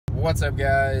What's up,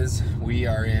 guys? We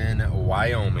are in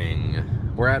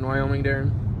Wyoming. We're at in Wyoming,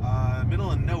 Darren?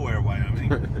 Middle of nowhere, Wyoming.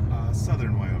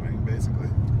 Southern Wyoming, basically.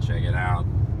 Check it out.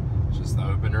 It's just the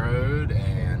open road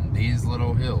and these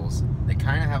little hills. They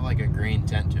kind of have like a green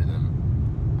tint to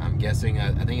them. I'm guessing,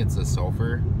 I think it's the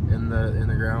sulfur in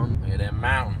the ground. Look at them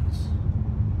mountains.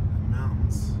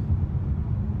 Mountains.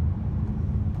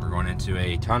 We're going into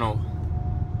a tunnel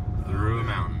through a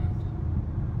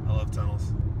mountain. I love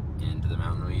tunnels. Into the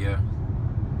mountain we go.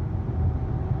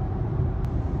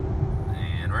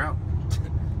 And we're out.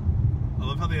 I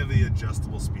love how they have the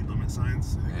adjustable speed limit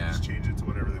signs. They can just change it to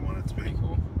whatever they want it to be. Pretty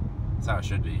cool. That's how it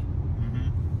should be.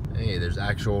 Mm-hmm. Hey, there's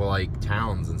actual like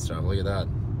towns and stuff. Look at that.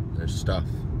 There's stuff.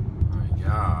 Oh my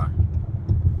god.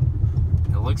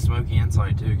 It looks smoky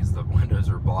inside too because the windows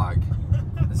are black.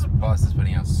 This bus is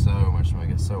putting out so much smoke.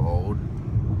 It's so old.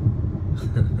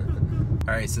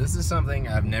 Alright, so this is something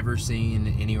I've never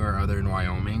seen anywhere other than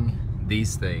Wyoming.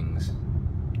 These things.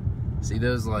 See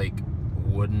those like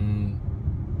wooden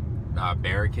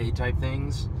barricade type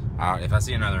things? If I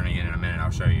see another one again in a minute, I'll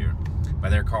show you.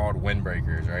 But they're called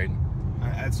windbreakers, right?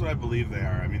 That's what I believe they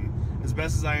are. I mean, as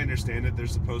best as I understand it, they're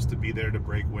supposed to be there to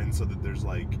break wind so that there's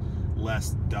like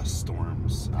less dust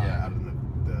storms out in the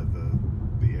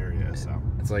area. So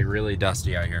it's like really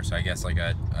dusty out here, so I guess like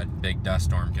a big dust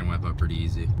storm can whip up pretty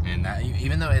easy. And that,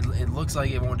 even though it looks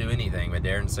like it won't do anything, but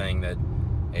Darren's saying that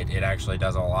it actually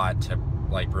does a lot to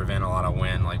like prevent a lot of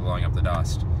wind like blowing up the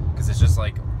dust, because it's just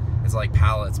like it's like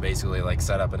pallets basically like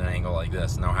set up at an angle like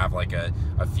this, and they'll have like a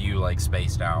few like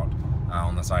spaced out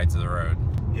on the sides of the road.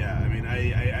 Yeah, I mean,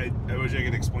 I wish I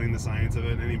could explain the science of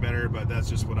it any better, but that's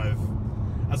just what I've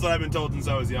been told since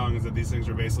I was young, is that these things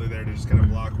are basically there to just kind of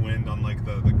block wind on like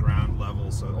the ground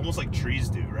level, so almost like trees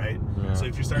do, right? Yeah. So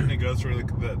if you're starting to go through like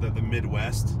the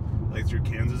Midwest, like through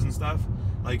Kansas and stuff,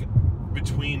 like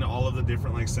between all of the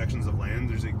different like sections of land,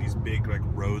 there's like these big like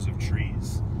rows of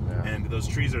trees. Yeah. And those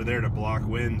trees are there to block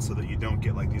wind so that you don't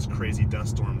get like these crazy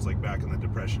dust storms like back in the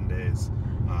Depression days,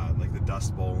 like the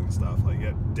Dust Bowl and stuff. Like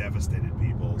it devastated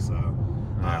people. So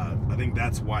I think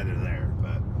that's why they're there.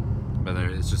 But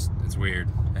it's weird.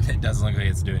 It doesn't look like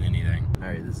it's doing anything. All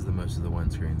right, this is the most of the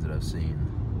windscreens that I've seen.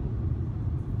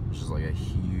 It's just like a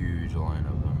huge line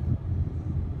of them,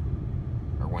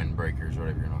 or windbreakers,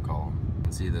 whatever you're gonna call them. You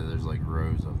can see that there's like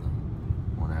rows of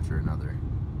them, one after another.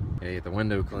 Hey, get the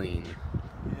window clean.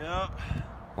 Yep.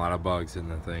 A lot of bugs in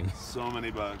the thing. So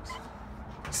many bugs.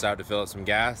 Stopped to fill up some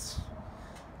gas.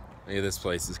 Look at this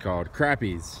place. It's called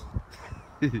Crappies.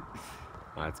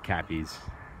 Oh, it's Cappies.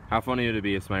 How funny would it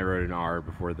be if somebody wrote an R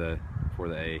before the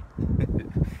A?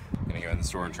 Gonna go in the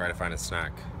store and try to find a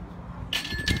snack.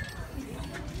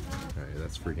 Alright,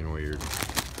 that's freaking weird.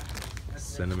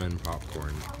 Cinnamon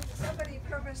popcorn. Somebody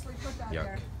purposely put that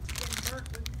there.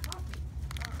 Burnt with coffee.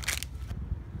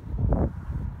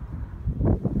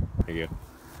 There you go.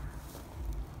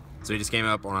 So we just came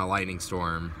up on a lightning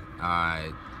storm,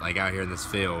 like out here in this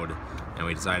field, and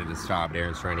we decided to stop.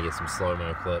 Darren's trying to get some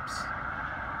slow-mo clips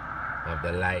of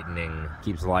the lightning.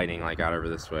 Keeps lighting like out over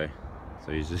this way.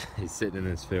 So he's sitting in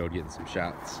this field getting some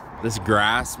shots. This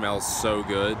grass smells so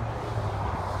good.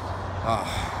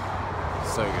 Oh,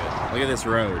 so good. Look at this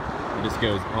road. It just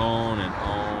goes on and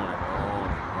on and on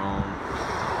and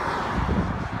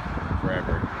on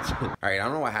forever. Alright, I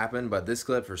don't know what happened, but this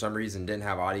clip for some reason didn't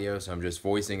have audio, so I'm just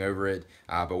voicing over it.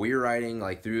 But we were riding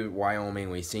like through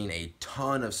Wyoming. We seen a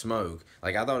ton of smoke.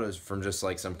 Like I thought it was from just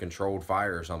like some controlled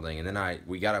fire or something, and then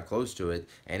we got up close to it,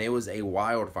 and it was a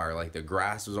wildfire. Like the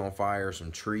grass was on fire,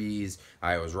 some trees.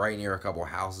 I was right near a couple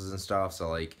houses and stuff, so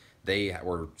like they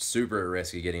were super at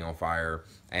risk of getting on fire.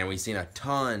 And we seen a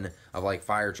ton of like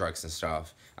fire trucks and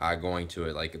stuff going to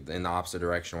it, like in the opposite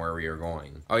direction where we were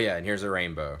going. Oh yeah, and here's a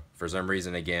rainbow. For some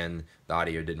reason, again, the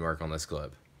audio didn't work on this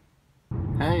clip.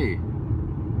 Hey!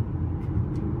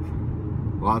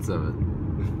 Lots of it.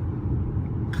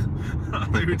 I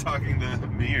thought you were talking to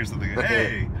me or something.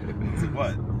 Hey!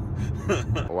 What?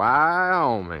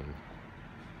 Wyoming.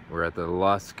 We're at the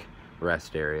Lusk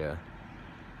rest area.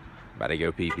 About to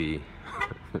go pee-pee.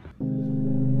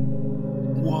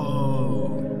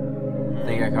 Whoa! I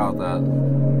think I caught that.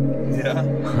 Yeah?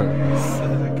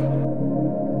 Sick.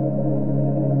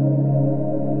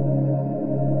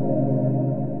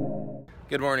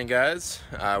 Good morning, guys.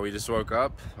 We just woke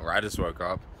up, or I just woke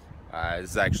up.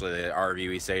 This is actually the RV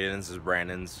we stayed in. This is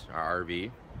Brandon's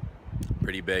RV.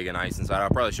 Pretty big and nice inside. I'll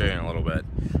probably show you in a little bit.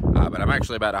 But I'm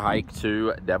actually about to hike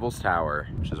to Devil's Tower,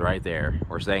 which is right there.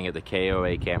 We're staying at the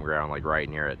KOA campground, like right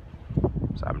near it.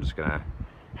 So I'm just gonna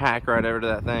hack right over to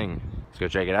that thing. Let's go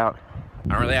check it out. I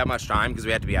don't really have much time because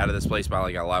we have to be out of this place by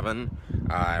like 11,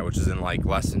 which is in like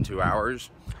less than 2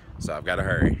 hours. so I've got to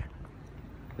hurry.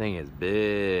 Thing is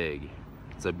big.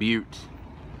 It's a butte,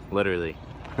 literally.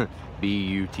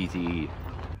 B-U-T-T-E.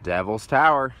 Devil's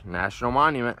Tower, National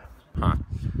Monument. Huh.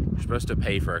 You're supposed to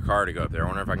pay for a car to go up there. I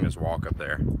wonder if I can just walk up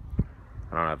there.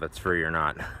 I don't know if that's free or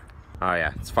not. Oh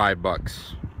yeah, it's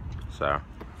 $5. So,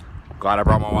 glad I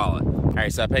brought my wallet. All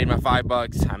right, so I paid my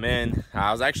 $5. I'm in.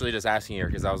 I was actually just asking her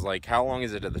because I was like, how long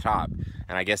is it to the top?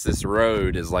 And I guess this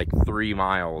road is like 3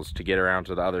 miles to get around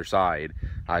to the other side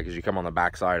because you come on the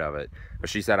back side of it. But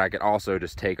she said I could also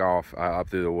just take off up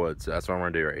through the woods. So that's what I'm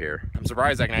gonna do right here. I'm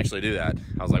surprised I can actually do that.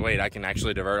 I was like, wait, I can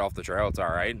actually divert off the trail. It's all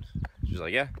right. She's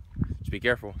like, yeah, just be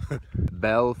careful.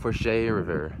 Belle Fourche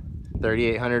River,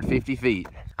 3,850 feet.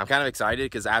 I'm kind of excited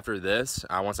because after this,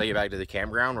 once I get back to the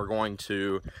campground, we're going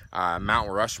to Mount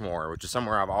Rushmore, which is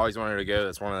somewhere I've always wanted to go.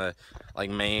 That's one of the like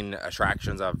main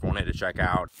attractions I've wanted to check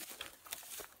out.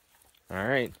 All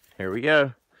right, here we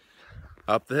go.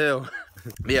 Up the hill.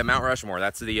 But yeah, Mount Rushmore,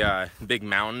 that's the big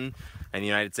mountain in the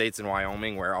United States in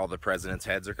Wyoming where all the presidents'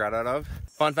 heads are cut out of.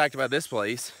 Fun fact about this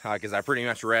place, because I pretty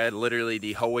much read literally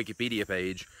the whole Wikipedia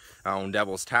page on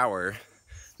Devil's Tower.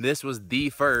 This was the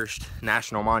first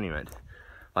national monument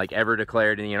like ever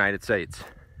declared in the United States.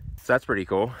 So that's pretty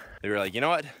cool. They were like, you know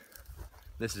what?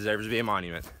 This deserves to be a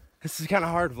monument. This is kind of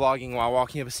hard vlogging while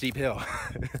walking up a steep hill.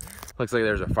 Looks like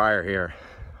there's a fire here.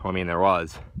 Well, I mean, there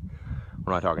was.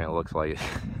 I'm not talking, it looks like it.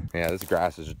 Yeah, this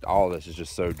grass is, all of this is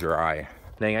just so dry.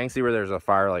 Dang, I can see where there's a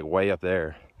fire like way up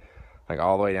there. Like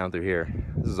all the way down through here.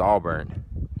 This is all burnt.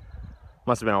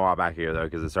 Must have been a while back here though,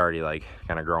 because it's already like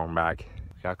kind of growing back.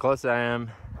 Look how close I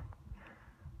am.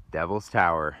 Devil's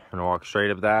Tower. I'm gonna walk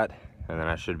straight up that, and then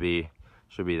I should be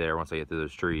there once I get through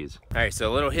those trees. All right,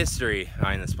 so a little history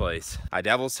behind this place.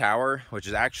 Devil's Tower, which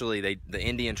is actually the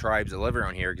Indian tribes that live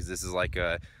around here, because this is like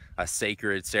a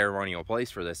sacred ceremonial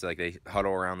place for this. Like they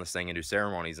huddle around this thing and do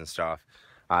ceremonies and stuff.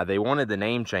 They wanted the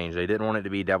name change. They didn't want it to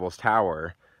be Devil's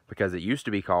Tower because it used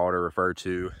to be called or referred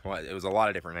to, well, it was a lot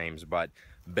of different names, but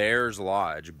Bear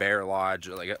Lodge,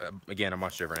 like again, a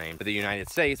much different name. But the United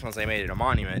States, once they made it a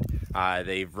monument,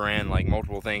 they've ran like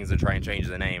multiple things to try and change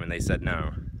the name, and they said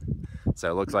no.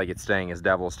 So it looks like it's staying as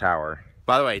Devil's Tower.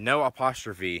 By the way, no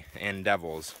apostrophe in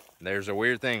Devils. There's a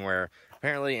weird thing where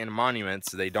apparently in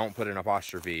monuments, they don't put an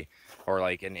apostrophe, or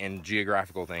like in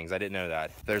geographical things. I didn't know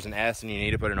that. If there's an S and you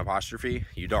need to put an apostrophe,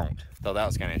 you don't. So that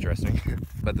was kind of interesting.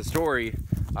 But the story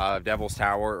of Devil's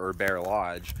Tower or Bear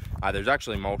Lodge, there's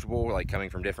actually multiple, like coming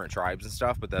from different tribes and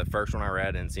stuff, but the first one I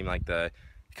read and seemed like the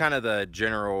kind of the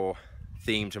general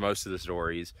theme to most of the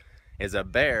stories is a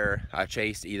bear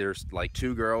chased either like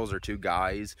 2 girls or 2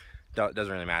 guys,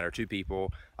 doesn't really matter, 2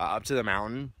 people, up to the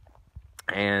mountain.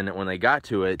 And when they got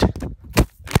to it,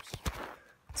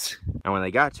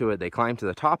 they climbed to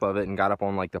the top of it and got up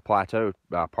on like the plateau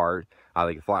part,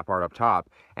 like the flat part up top.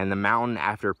 And the mountain,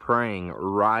 after praying,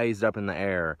 rised up in the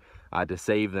air to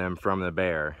save them from the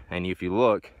bear. And if you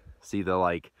look, see the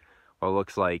like, what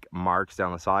looks like marks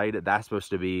down the side? That's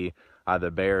supposed to be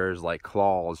the bear's like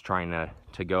claws trying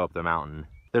to go up the mountain.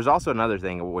 There's also another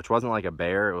thing, which wasn't like a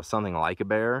bear, it was something like a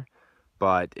bear,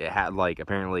 but it had like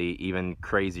apparently even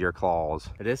crazier claws.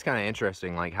 It is kind of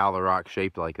interesting like how the rock's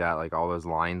shaped like that, like all those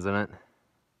lines in it.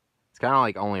 It's kind of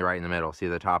like only right in the middle. See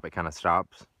the top, it kind of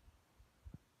stops.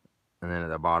 And then at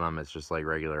the bottom, it's just like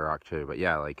regular rock too. But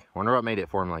yeah, like, wonder what made it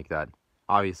form like that.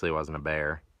 Obviously it wasn't a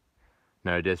bear.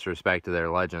 No disrespect to their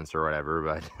legends or whatever,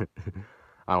 but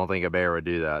I don't think a bear would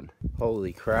do that.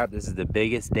 Holy crap, this is the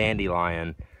biggest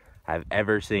dandelion I've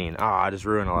ever seen. Oh, I just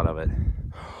ruined a lot of it.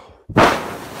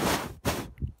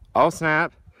 Oh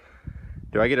snap.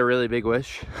 Do I get a really big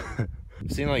wish?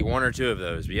 I've seen like 1 or 2 of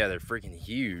those, but yeah, they're freaking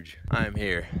huge. I'm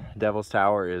here. Devil's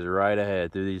Tower is right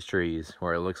ahead through these trees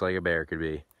where it looks like a bear could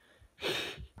be.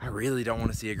 I really don't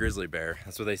want to see a grizzly bear.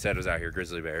 That's what they said was out here,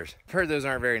 grizzly bears. I've heard those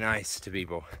aren't very nice to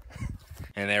people.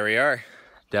 And there we are,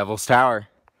 Devil's Tower.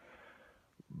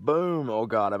 Boom. Oh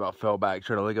God, I about fell back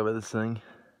trying to look up at this thing.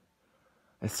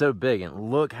 It's so big,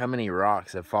 and look how many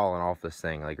rocks have fallen off this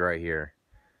thing, like right here.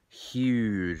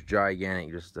 Huge,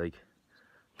 gigantic, just like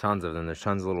tons of them. There's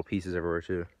tons of little pieces everywhere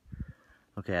too.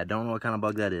 Okay, I don't know what kind of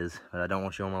bug that is, but I don't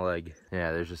want you on my leg.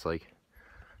 Yeah, there's just like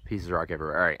pieces of rock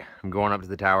everywhere. All right, I'm going up to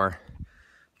the tower.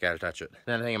 Gotta touch it.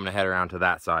 Then I think I'm gonna head around to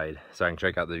that side so I can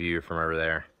check out the view from over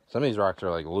there. Some of these rocks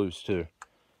are like loose too.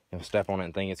 You'll step on it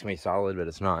and think it's gonna be solid, but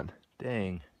it's not.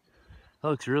 Dang, that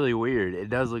looks really weird. It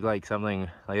does look like something,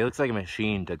 like it looks like a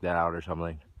machine took that out or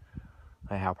something.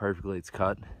 Like how perfectly it's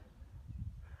cut.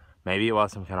 Maybe it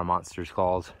was some kind of monster's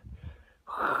claws.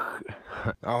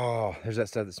 Oh, there's that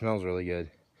stuff that smells really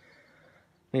good.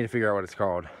 Need to figure out what it's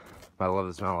called, but I love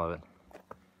the smell of it.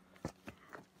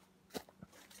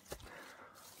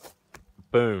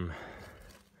 Boom.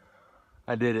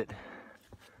 I did it.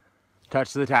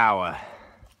 Touch the tower.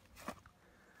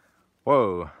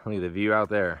 Whoa, look at the view out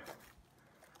there.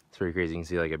 It's pretty crazy. You can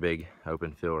see like a big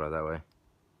open field out that way.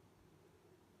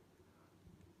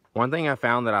 One thing I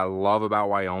found that I love about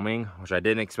Wyoming, which I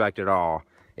didn't expect at all,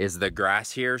 is the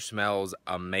grass here smells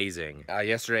amazing.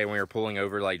 Yesterday when we were pulling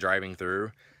over, like driving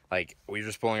through, like we were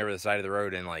just pulling over the side of the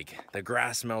road and like the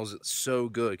grass smells so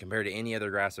good compared to any other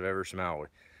grass I've ever smelled.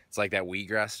 It's like that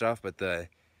wheatgrass stuff, but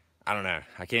I don't know,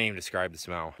 I can't even describe the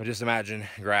smell. But just imagine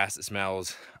grass that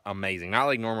smells amazing. Not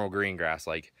like normal green grass,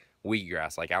 like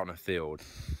wheatgrass, like out in a field.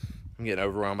 I'm getting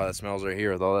overwhelmed by the smells right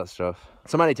here with all that stuff.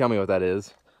 Somebody tell me what that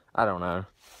is. I don't know.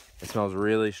 It smells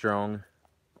really strong.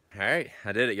 All right,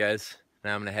 I did it, guys.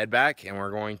 Now I'm gonna head back and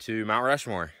we're going to Mount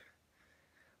Rushmore.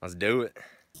 Let's do it.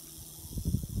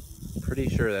 Pretty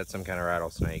sure that's some kind of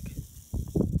rattlesnake.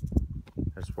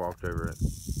 I just walked over it.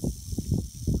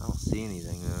 I don't see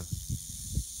anything though.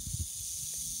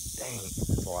 Dang,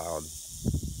 it's loud.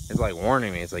 It's like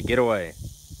warning me. It's like, get away.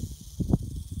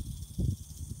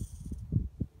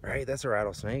 Right, that's a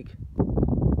rattlesnake.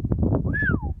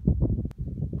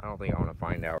 I don't think I want to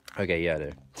find out. Okay, yeah,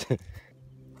 dude.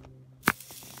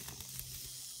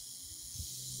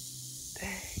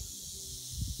 Dang.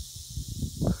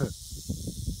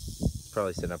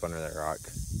 Probably sitting up under that rock.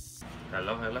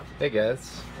 Hello, hello. Hey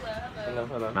guys. Hello.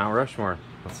 Hello. Mount Rushmore.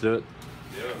 Let's do it.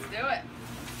 Yeah. Let's do it.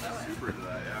 Super into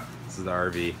that, yeah. This is the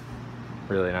RV.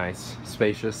 Really nice.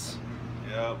 Spacious.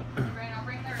 Yep. I'll bring the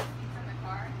receipts in the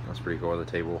car. That's pretty cool. The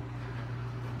table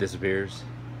disappears.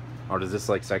 Oh, does this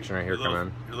like section right here come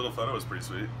in? Your little photo was pretty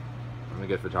sweet. I'm a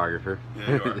good photographer. Yeah,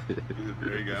 you are.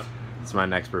 There you go. It's my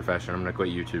next profession. I'm gonna quit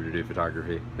YouTube to do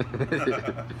photography.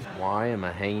 Why am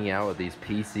I hanging out with these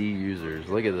PC users?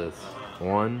 Look at this.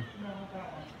 1,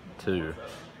 2.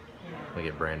 Look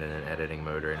at Brandon in editing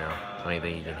mode right now. I don't even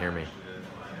think he can hear me.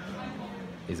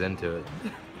 He's into it.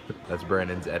 That's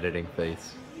Brandon's editing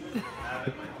face.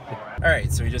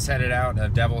 Alright, so we just headed out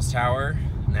of Devil's Tower.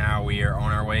 Now we are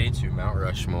on our way to Mount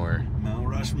Rushmore. Mount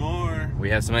Rushmore. We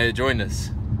have somebody to join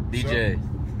us. DJ.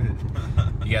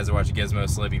 You guys are watching Gizmo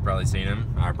Slip, you've probably seen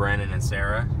him. Brandon and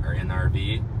Sarah are in the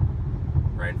RV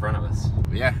right in front of us.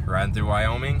 But yeah, riding through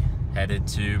Wyoming, headed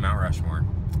to Mount Rushmore.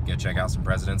 Go check out some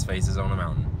presidents' faces on a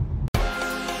mountain.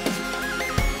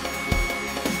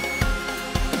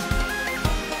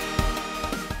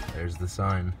 There's the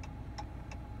sign.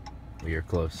 We are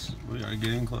close. We are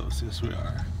getting close. Yes, we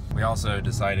are. We also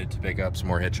decided to pick up some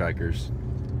more hitchhikers.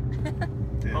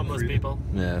 Damn Homeless people.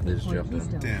 Yeah, they just jumped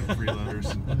in. Damn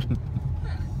freeloaders.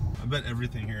 I bet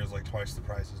everything here is like twice the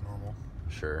price as normal.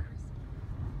 Sure.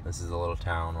 This is a little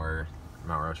town where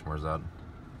Mount Rushmore's at.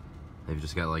 They've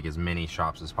just got like as many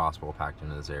shops as possible packed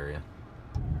into this area.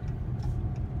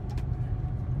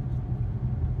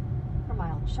 Per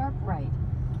mile, sharp right.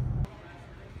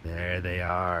 There they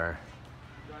are.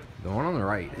 The one on the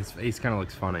right, his face kind of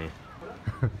looks funny.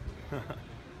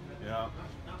 Yeah.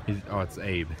 Oh, it's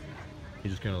Abe.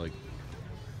 He's just kind of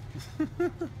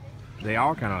like... They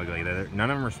all kind of look like that. None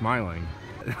of them are smiling.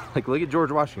 Like, look at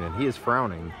George Washington. He is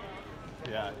frowning.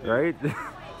 Yeah. Right?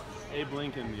 Abe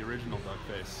Lincoln, the original duck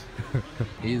face.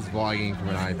 He's vlogging from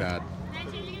an iPad.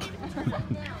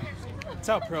 That's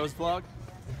how pros vlog.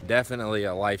 Definitely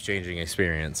a life-changing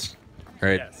experience.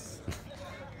 Right? Yes.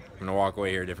 I'm gonna walk away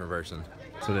here a different person.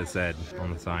 That's what it said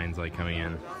on the signs, like coming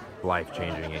in,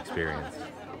 life-changing experience.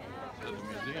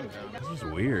 This is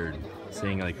weird,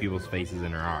 seeing like people's faces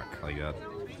in rock like that.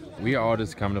 We all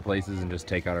just come to places and just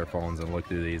take out our phones and look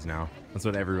through these now. That's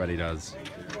what everybody does.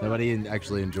 Nobody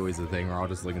actually enjoys the thing. We're all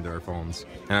just looking through our phones.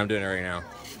 And I'm doing it right now.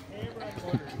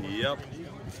 Yep.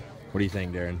 What do you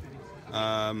think, Darren?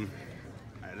 I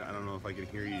don't know if I can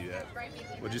hear you yet.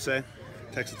 What'd you say?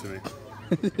 Text it to me.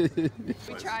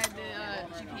 We tried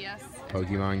the GPS.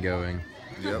 Pokemon Going.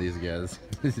 Yep. These guys.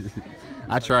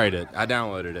 I tried it. I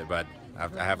downloaded it, but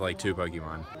I have like 2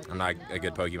 Pokemon. I'm not a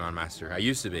good Pokemon master. I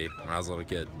used to be when I was a little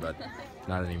kid, but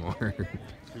not anymore.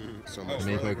 So How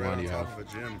many Pokemon do you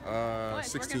have?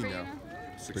 16 now.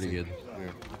 Pretty good.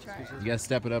 Yeah, You guys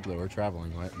step it up though. We're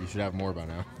traveling. You should have more by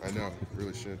now. I know.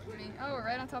 Really should. Oh, we're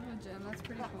right on top of the gym. That's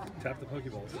pretty cool. Tap the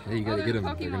Pokeballs. Yeah, you gotta Oh, get them.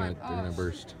 there's They're Pokemon. gonna Oh,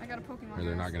 burst. I got a Pokemon. Or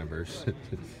they're not gonna burst.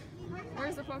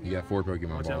 Where's the Pokemon? You got 4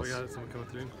 Pokemon Watch out, balls. we got someone coming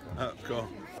through. Oh, cool.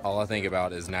 All I think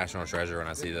about is National Treasure when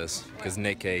I see this, because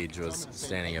Nick Cage was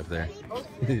standing up there.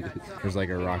 There's like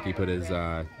a rock he put his,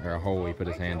 or a hole he put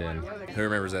his hand in. Who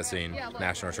remembers that scene? Yeah, look.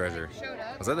 National Treasure. Showed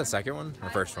up. Was that the second one or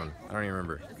first one? I don't even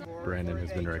remember. Brandon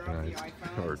has been recognized,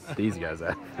 or these guys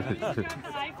have.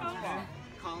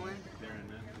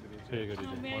 Here you go, Oh,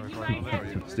 DJ. man, Wanna you record might on have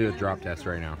there? Let's do a drop test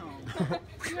right now.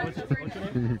 What's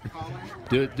your name?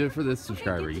 Do it for the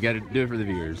subscriber. You got to do it for the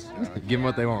viewers. Give them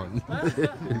what they want.